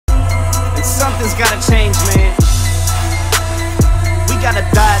Something's gotta change, man. We gotta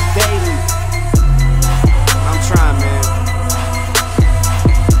die daily. I'm trying, man.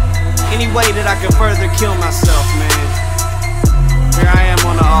 Any way that I can further kill myself, man. Here I am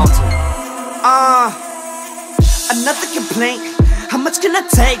on the altar. Another complaint. How much can I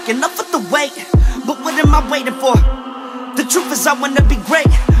take? Enough with the weight. But what am I waiting for? The truth is I wanna be great,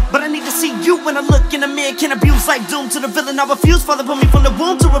 but I need to see you when I look in the mirror. Can abuse like doom to the villain. I refuse, Father, put me from the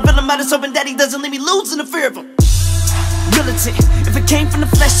womb to reveal him. I just hoping that he doesn't leave me losing the fear of him. Militant, if it came from the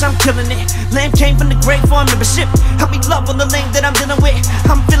flesh, I'm killing it. Lamb came from the grave for a membership. Help me love on the lane that I'm dealing with.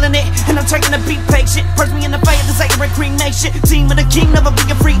 I'm feeling it, and I'm trying to be patient. Purge me in the fire, desire and cremation. Team of the king, never be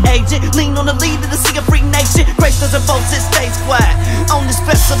a free agent. Lean on the lead of the sea of free nation. Grace doesn't vote, it stays quiet. On this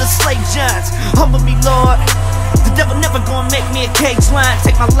vessel, the slave giants. Humble me, Lord. The devil never gonna make me a cage lion.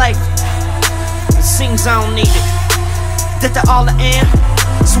 Take my life, it seems I don't need it. That they're all I am,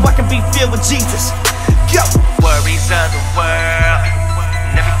 so I can be filled with Jesus. Go! Worries of the world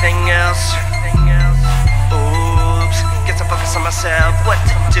and everything else. Oops, guess I focus on myself. What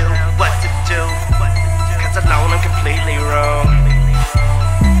to do, what to do. Cause I know I'm completely wrong.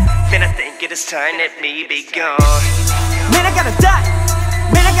 Man, I think it is time that me be gone. Man, I gotta die.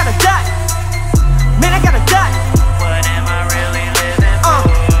 Man, I gotta die. Man, I gotta die. What am I really living for?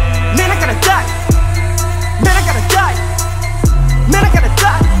 Man, I gotta die. Man, I gotta die. Man, I gotta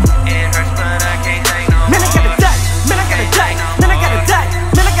die. It hurts but I can't take no more. Man, I gotta die. Man, I gotta die. Man, I gotta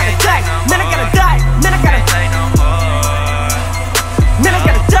die. Man, I gotta die. Man, I gotta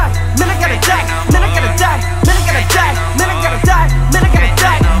die. Man, I gotta die. Man, I gotta die. Man, I gotta die. Man, I gotta die. Man, I gotta die. Man, I gotta die. Man, I gotta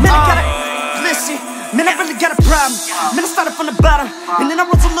die. Man, I gotta listen. Man, I really got a problem. Man, I started from the bottom, and then I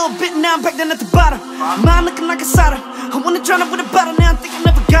rose a little bit, and now I'm back down at the bottom. Mine looking like a soda. I wanna drown up with a bottle, now I think I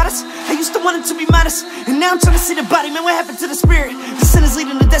never got us. I used to want it to be modest, and now I'm trying to see the body. Man, what happened to the spirit? The sin is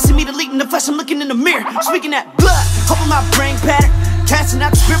leading to destiny, to leading the flesh. I'm looking in the mirror, speaking that blood, hoping my brain pattern, casting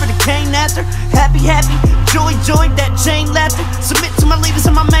out the spirit that came after. Happy, happy, joy, joy, that chain laughter. Submit to my leaders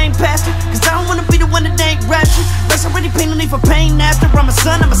and my main pastor, cause I don't wanna be the one that ain't raptured. Grace already paid no need for pain after. I'm a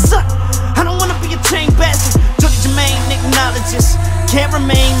son, I'm a son. I don't wanna be a chain bastard. Jodie Jermaine acknowledges, can't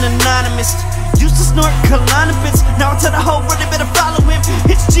remain anonymous. Used to snort cannabis, now I tell the whole world they better follow him.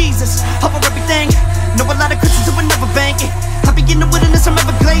 It's Jesus, over everything. Know a lot of Christians who would never bank it. I be in the wilderness, I'm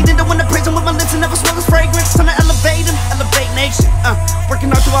everglading. Don't wanna praise him with my lips and never smell his fragrance. Time to elevate him, elevate nation.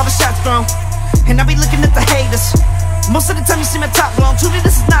 Working hard through all the shots thrown, and I be looking at the haters. Most of the time you see my top blown. Truly,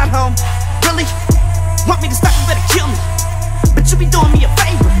 this is not home. Really? Want me to stop? You better kill me. But you be doing me a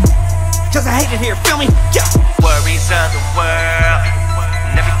favor, cause I hate it here, feel me? Yeah. Worries of the world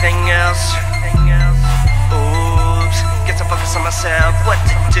and everything else. Oops, guess I focus on myself. What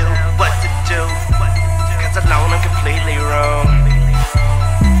to do, what to do. Cause I know I'm completely wrong.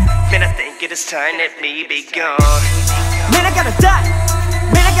 Man, I think it is time that me be gone. Man, I gotta die.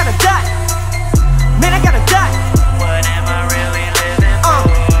 Man, I gotta die.